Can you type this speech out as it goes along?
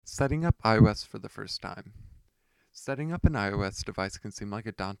Setting up iOS for the first time. Setting up an iOS device can seem like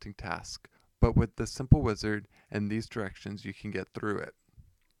a daunting task, but with the simple wizard and these directions you can get through it.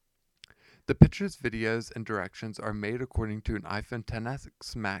 The pictures, videos, and directions are made according to an iPhone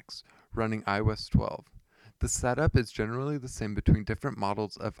XS Max running iOS 12. The setup is generally the same between different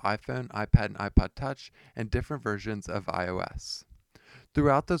models of iPhone, iPad, and iPod Touch, and different versions of iOS.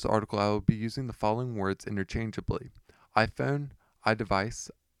 Throughout this article, I will be using the following words interchangeably: iPhone, iDevice,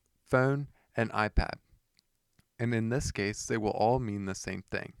 phone, and iPad. And in this case, they will all mean the same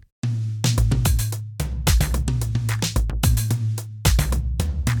thing.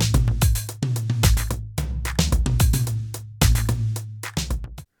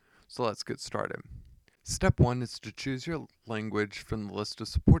 So let's get started. Step 1 is to choose your language from the list of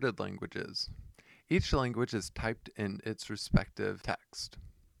supported languages. Each language is typed in its respective text.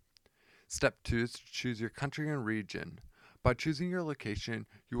 Step 2 is to choose your country and region. By choosing your location,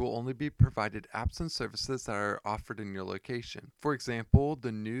 you will only be provided apps and services that are offered in your location. For example,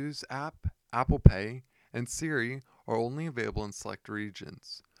 the News app, Apple Pay, and Siri are only available in select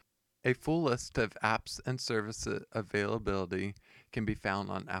regions. A full list of apps and service availability can be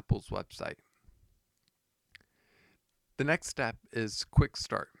found on Apple's website. The next step is Quick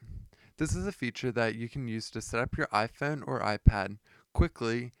Start. This is a feature that you can use to set up your iPhone or iPad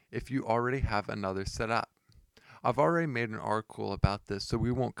quickly if you already have another set up. I've already made an article about this, so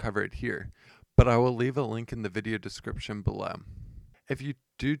we won't cover it here, but I will leave a link in the video description below. If you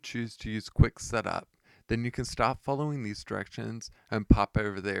do choose to use Quick Setup, then you can stop following these directions and pop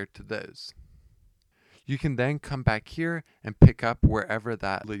over there to those. You can then come back here and pick up wherever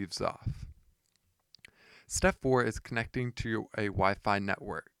that leaves off. Step 4 is connecting to a Wi-Fi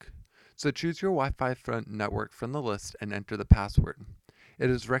network. So choose your Wi-Fi network from the list and enter the password. It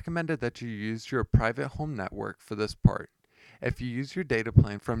is recommended that you use your private home network for this part. If you use your data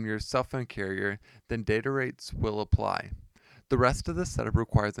plan from your cell phone carrier, then data rates will apply. The rest of the setup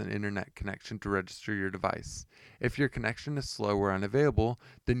requires an internet connection to register your device. If your connection is slow or unavailable,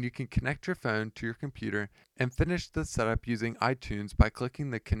 then you can connect your phone to your computer and finish the setup using iTunes by clicking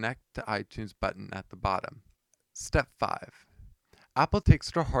the Connect to iTunes button at the bottom. Step 5. Apple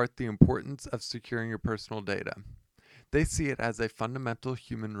takes to heart the importance of securing your personal data. They see it as a fundamental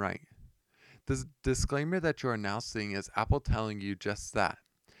human right. The disclaimer that you are now seeing is Apple telling you just that.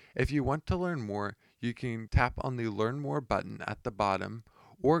 If you want to learn more, you can tap on the Learn More button at the bottom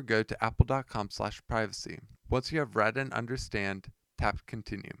or go to apple.com/privacy. Once you have read and understand, tap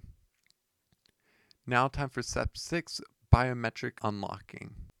Continue. Now time for Step 6, Biometric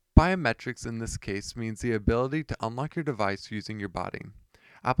Unlocking. Biometrics in this case means the ability to unlock your device using your body.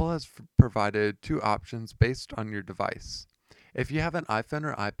 Apple has provided two options based on your device. If you have an iPhone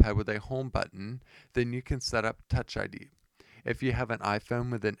or iPad with a home button, then you can set up Touch ID. If you have an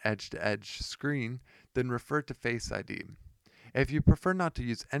iPhone with an edge-to-edge screen, then refer to Face ID. If you prefer not to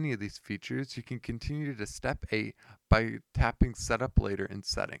use any of these features, you can continue to Step 8 by tapping Setup Later in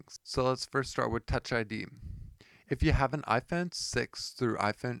Settings. So let's first start with Touch ID. If you have an iPhone 6 through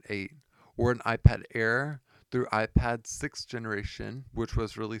iPhone 8 or an iPad Air through iPad 6th generation, which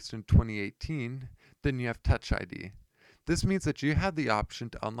was released in 2018, then you have Touch ID. This means that you have the option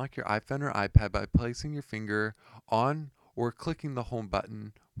to unlock your iPhone or iPad by placing your finger on or clicking the home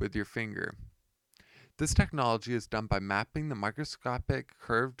button with your finger. This technology is done by mapping the microscopic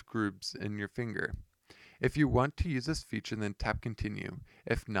curved grooves in your finger. If you want to use this feature, then tap Continue.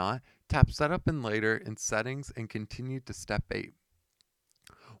 If not, tap Setup and Later in Settings and continue to Step 8.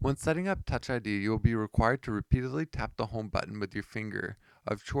 When setting up Touch ID, you will be required to repeatedly tap the home button with your finger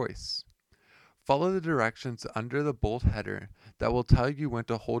of choice. Follow the directions under the bold header that will tell you when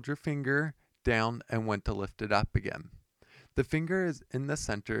to hold your finger down and when to lift it up again. The finger is in the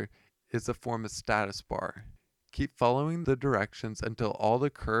center is a form of status bar. Keep following the directions until all the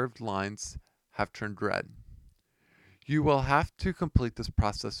curved lines have turned red. You will have to complete this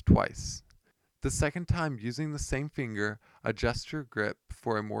process twice. The second time, using the same finger, adjust your grip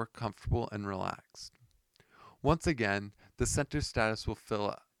for a more comfortable and relaxed. Once again, the center status will fill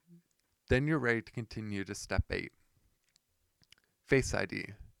up. Then you're ready to continue to Step 8. Face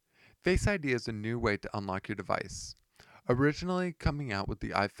ID. Face ID is a new way to unlock your device. Originally coming out with the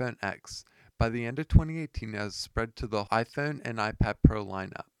iPhone X, by the end of 2018 it has spread to the iPhone and iPad Pro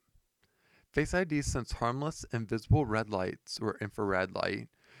lineup. Face ID sends harmless invisible red lights or infrared light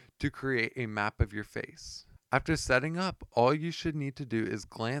to create a map of your face. After setting up, all you should need to do is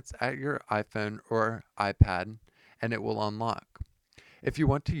glance at your iPhone or iPad and it will unlock. If you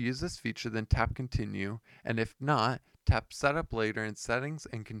want to use this feature, then tap Continue, and if not, tap Setup Later in Settings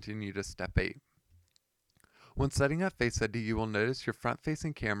and continue to Step 8. When setting up Face ID, you will notice your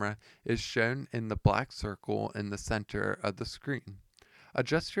front-facing camera is shown in the black circle in the center of the screen.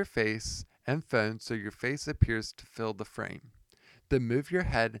 Adjust your face and phone so your face appears to fill the frame. Then move your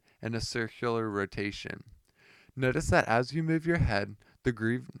head in a circular rotation. Notice that as you move your head, the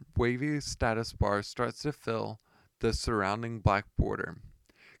green wavy status bar starts to fill the surrounding black border.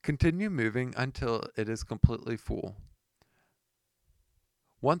 Continue moving until it is completely full.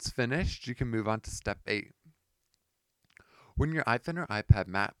 Once finished, you can move on to step 8. When your iPhone or iPad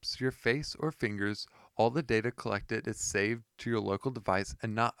maps your face or fingers, all the data collected is saved to your local device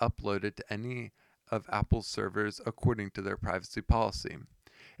and not uploaded to any of Apple's servers according to their privacy policy.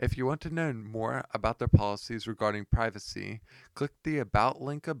 If you want to know more about their policies regarding privacy, click the About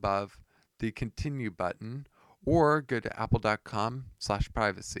link above the Continue button or go to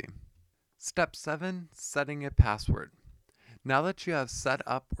apple.com/privacy. Step 7. Setting a password. Now that you have set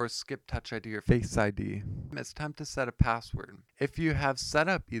up or skipped Touch ID or Face ID, it's time to set a password. If you have set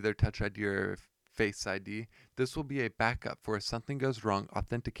up either Touch ID or Face ID, this will be a backup for if something goes wrong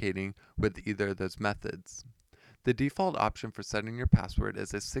authenticating with either of those methods. The default option for setting your password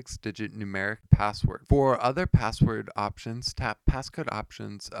is a 6-digit numeric password. For other password options, tap Passcode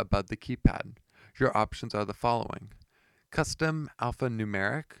Options above the keypad. Your options are the following: Custom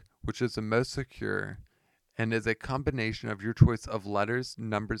Alphanumeric, which is the most secure and is a combination of your choice of letters,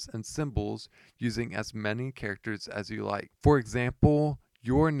 numbers, and symbols using as many characters as you like. For example,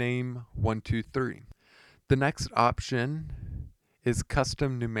 your name 123. The next option is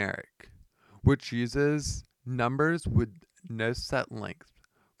Custom Numeric, which uses numbers with no set length.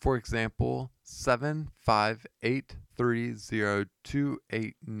 For example,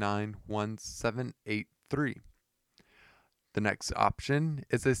 7583028917883. The next option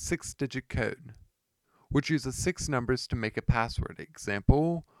is a 6-digit code, which uses 6 numbers to make a password.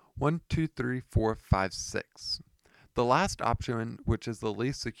 Example, 123456. The last option, which is the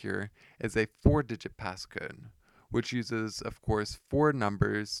least secure, is a 4-digit passcode, which uses, of course, 4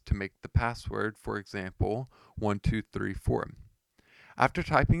 numbers to make the password. For example, 1234. After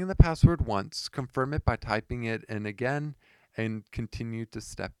typing in the password once, confirm it by typing it in again and continue to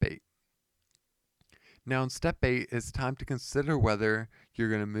step 8. Now in step 8, it's time to consider whether you're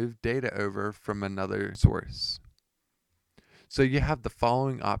going to move data over from another source. So you have the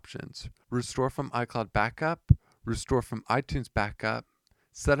following options: restore from iCloud backup, restore from iTunes backup,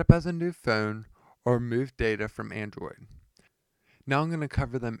 set up as a new phone, or move data from Android. Now I'm going to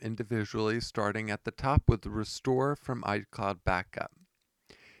cover them individually, starting at the top with restore from iCloud backup.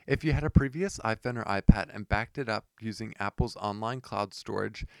 If you had a previous iPhone or iPad and backed it up using Apple's online cloud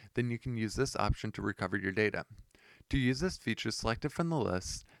storage, then you can use this option to recover your data. To use this feature, select it from the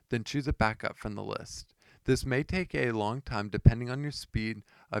list, then choose a backup from the list. This may take a long time depending on your speed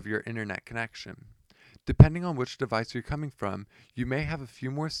of your internet connection. Depending on which device you're coming from, you may have a few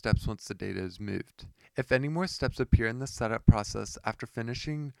more steps once the data is moved. If any more steps appear in the setup process after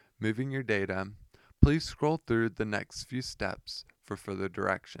finishing moving your data, please scroll through the next few steps for further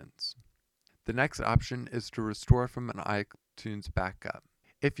directions. The next option is to restore from an iTunes backup.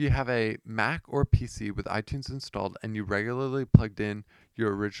 If you have a Mac or PC with iTunes installed and you regularly plugged in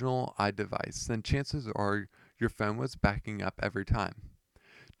your original iDevice, then chances are your phone was backing up every time.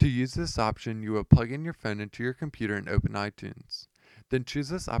 To use this option, you will plug in your phone into your computer and open iTunes. Then choose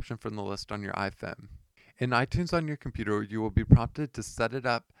this option from the list on your iPhone. In iTunes on your computer, you will be prompted to set it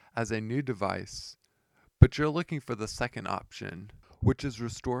up as a new device, but you're looking for the second option, which is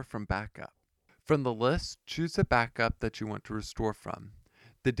restore from backup. From the list, choose a backup that you want to restore from.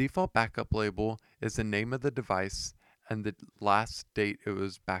 The default backup label is the name of the device and the last date it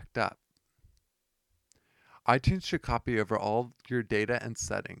was backed up. iTunes should copy over all your data and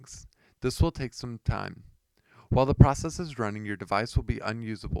settings. This will take some time. While the process is running, your device will be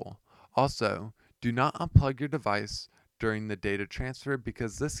unusable. Also, do not unplug your device during the data transfer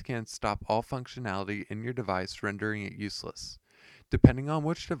because this can stop all functionality in your device, rendering it useless. Depending on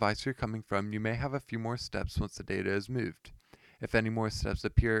which device you're coming from, you may have a few more steps once the data is moved. If any more steps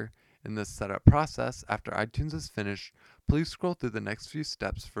appear in the setup process after iTunes is finished, please scroll through the next few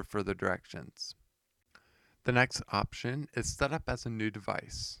steps for further directions. The next option is set up as a new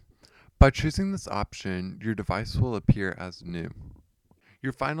device. By choosing this option, your device will appear as new.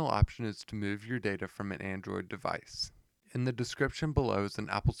 Your final option is to move your data from an Android device. In the description below is an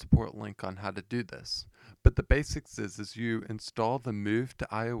Apple support link on how to do this, but the basics is you install the Move to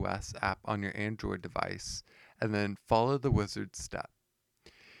iOS app on your Android device and then follow the wizard step.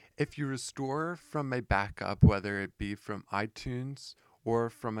 If you restore from a backup, whether it be from iTunes or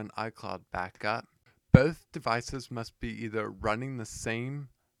from an iCloud backup, both devices must be either running the same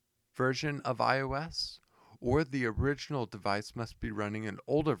version of iOS or the original device must be running an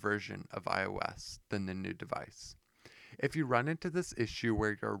older version of iOS than the new device. If you run into this issue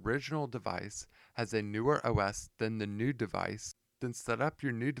where your original device has a newer OS than the new device, then set up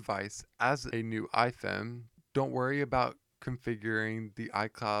your new device as a new iPhone. Don't worry about configuring the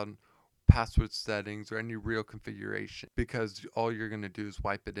iCloud password settings or any real configuration, because all you're going to do is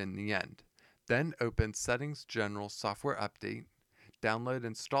wipe it in the end. Then open Settings General Software Update, download and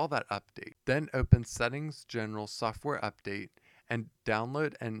install that update. Then open Settings General Software Update and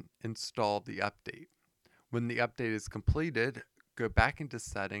download and install the update. When the update is completed, go back into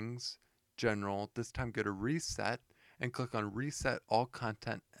Settings General, this time go to Reset, and click on Reset All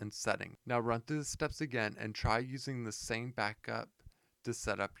Content and Settings. Now run through the steps again and try using the same backup to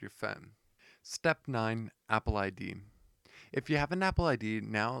set up your phone. Step 9, Apple ID. If you have an Apple ID,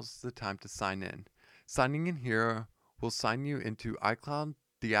 now's the time to sign in. Signing in here will sign you into iCloud,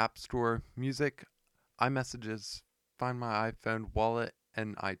 the App Store, Music, iMessages, Find My iPhone, Wallet,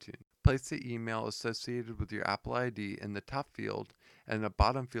 and iTunes. Place the email associated with your Apple ID in the top field, and a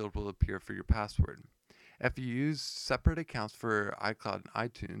bottom field will appear for your password. If you use separate accounts for iCloud and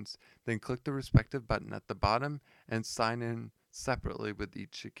iTunes, then click the respective button at the bottom and sign in separately with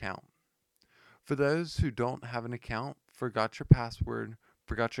each account. For those who don't have an account, forgot your password,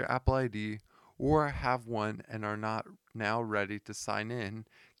 forgot your Apple ID, or have one and are not now ready to sign in,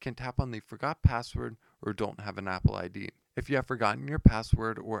 can tap on the Forgot Password or Don't Have an Apple ID. If you have forgotten your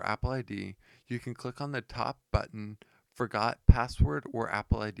password or Apple ID, you can click on the top button Forgot Password or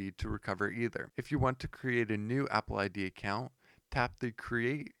Apple ID to recover either. If you want to create a new Apple ID account, tap the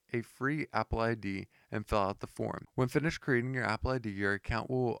Create a Free Apple ID and fill out the form. When finished creating your Apple ID, your account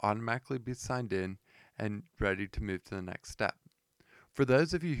will automatically be signed in and ready to move to the next step. For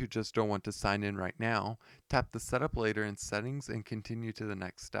those of you who just don't want to sign in right now, tap the Setup Later in Settings and continue to the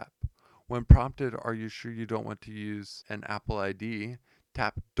next step. When prompted, "Are you sure you don't want to use an Apple ID?"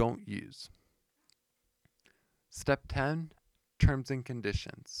 tap Don't Use. Step 10, Terms and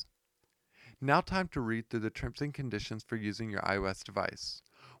Conditions. Now time to read through the terms and conditions for using your iOS device.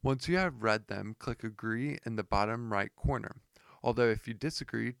 Once you have read them, click Agree in the bottom right corner. Although if you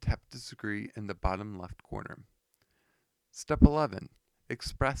disagree, tap Disagree in the bottom left corner. Step 11,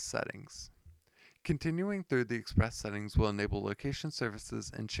 Express Settings. Continuing through the Express settings will enable location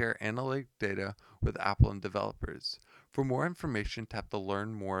services and share analytic data with Apple and developers. For more information, tap the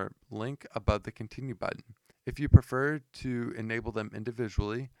Learn More link above the Continue button. If you prefer to enable them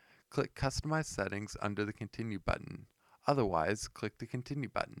individually, click Customize Settings under the Continue button. Otherwise, click the Continue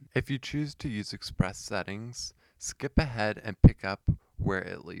button. If you choose to use Express Settings, skip ahead and pick up where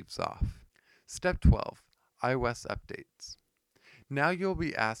it leaves off. Step 12, iOS Updates. Now you'll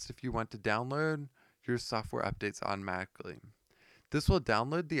be asked if you want to download your software updates automatically. This will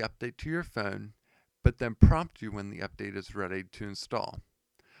download the update to your phone, but then prompt you when the update is ready to install.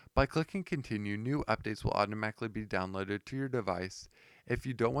 By clicking Continue, new updates will automatically be downloaded to your device. If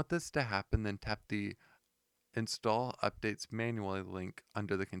you don't want this to happen, then tap the Install Updates Manually link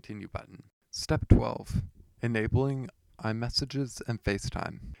under the Continue button. Step 12, Enabling iMessages and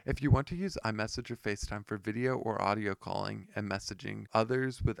FaceTime. If you want to use iMessage or FaceTime for video or audio calling and messaging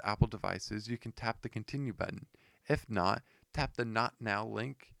others with Apple devices, you can tap the Continue button. If not, tap the Not Now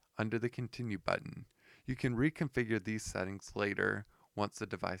link under the Continue button. You can reconfigure these settings later once the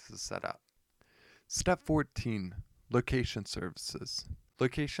device is set up. Step 14, Location Services.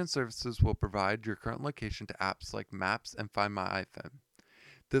 Location services will provide your current location to apps like Maps and Find My iPhone.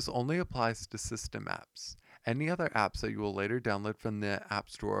 This only applies to system apps. Any other apps that you will later download from the App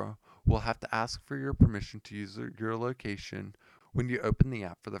Store will have to ask for your permission to use your location when you open the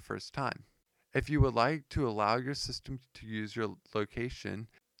app for the first time. If you would like to allow your system to use your location,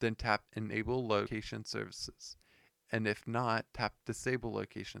 then tap Enable Location Services. And if not, tap Disable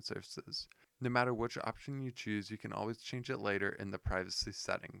Location Services. No matter which option you choose, you can always change it later in the privacy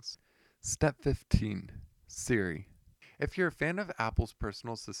settings. Step 15, Siri. If you're a fan of Apple's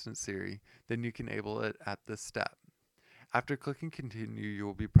personal assistant Siri, then you can enable it at this step. After clicking Continue, you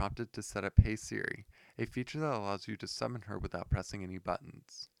will be prompted to set up Hey Siri, a feature that allows you to summon her without pressing any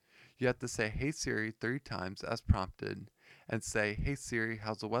buttons. You have to say Hey Siri 3 times as prompted, and say Hey Siri,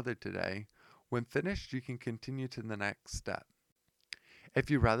 how's the weather today? When finished, you can continue to the next step. If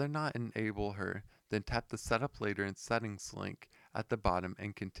you'd rather not enable her, then tap the Setup Later in Settings link at the bottom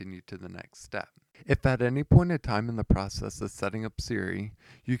and continue to the next step. If at any point in time in the process of setting up Siri,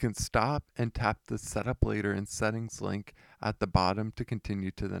 you can stop and tap the Setup Later in Settings link at the bottom to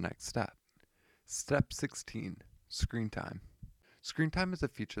continue to the next step. Step 16, Screen Time. Screen Time is a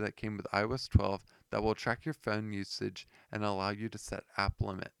feature that came with iOS 12 that will track your phone usage and allow you to set app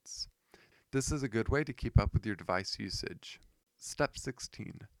limits. This is a good way to keep up with your device usage. Step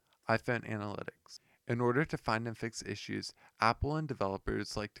 16. iPhone Analytics. In order to find and fix issues, Apple and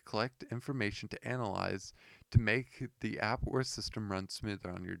developers like to collect information to analyze to make the app or system run smoother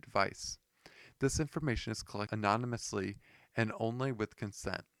on your device. This information is collected anonymously and only with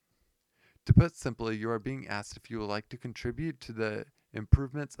consent. To put simply, you are being asked if you would like to contribute to the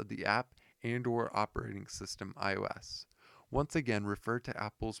improvements of the app and/or operating system iOS. Once again, refer to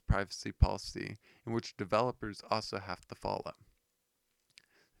Apple's privacy policy, in which developers also have to follow.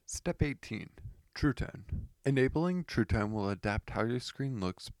 Step 18. True Tone. Enabling True Tone will adapt how your screen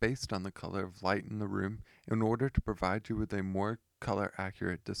looks based on the color of light in the room in order to provide you with a more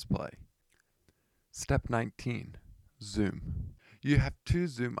color-accurate display. Step 19. Zoom. You have two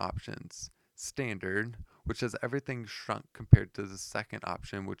zoom options. Standard, which has everything shrunk compared to the second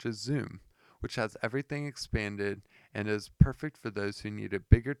option, which is Zoom, which has everything expanded and is perfect for those who need a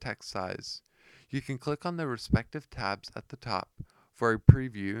bigger text size. You can click on the respective tabs at the top for a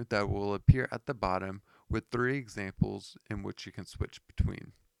preview that will appear at the bottom with 3 examples in which you can switch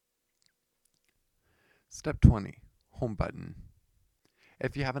between. Step 20. Home button.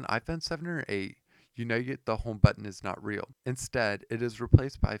 If you have an iPhone 7 or 8, you know the home button is not real. Instead, it is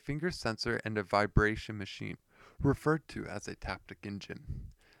replaced by a finger sensor and a vibration machine, referred to as a Taptic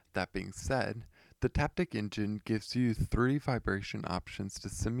Engine. That being said, the Taptic Engine gives you 3 vibration options to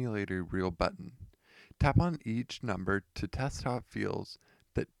simulate a real button. Tap on each number to test how it feels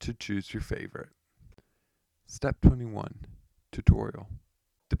to choose your favorite. Step 21. Tutorial.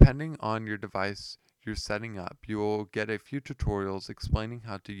 Depending on your device you're setting up, you will get a few tutorials explaining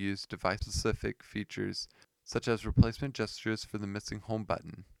how to use device-specific features such as replacement gestures for the missing home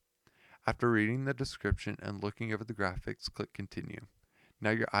button. After reading the description and looking over the graphics, click Continue. Now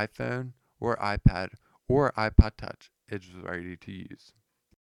your iPhone or iPad or iPod Touch is ready to use.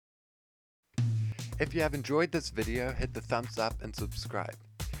 If you have enjoyed this video, hit the thumbs up and subscribe.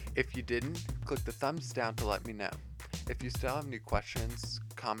 If you didn't, click the thumbs down to let me know. If you still have any questions,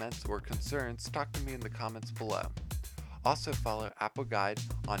 comments, or concerns, talk to me in the comments below. Also follow Apple Guide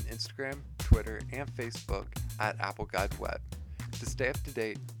on Instagram, Twitter, and Facebook at Apple Guide Web to stay up to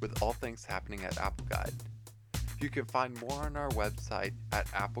date with all things happening at Apple Guide. You can find more on our website at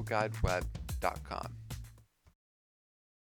appleguideweb.com.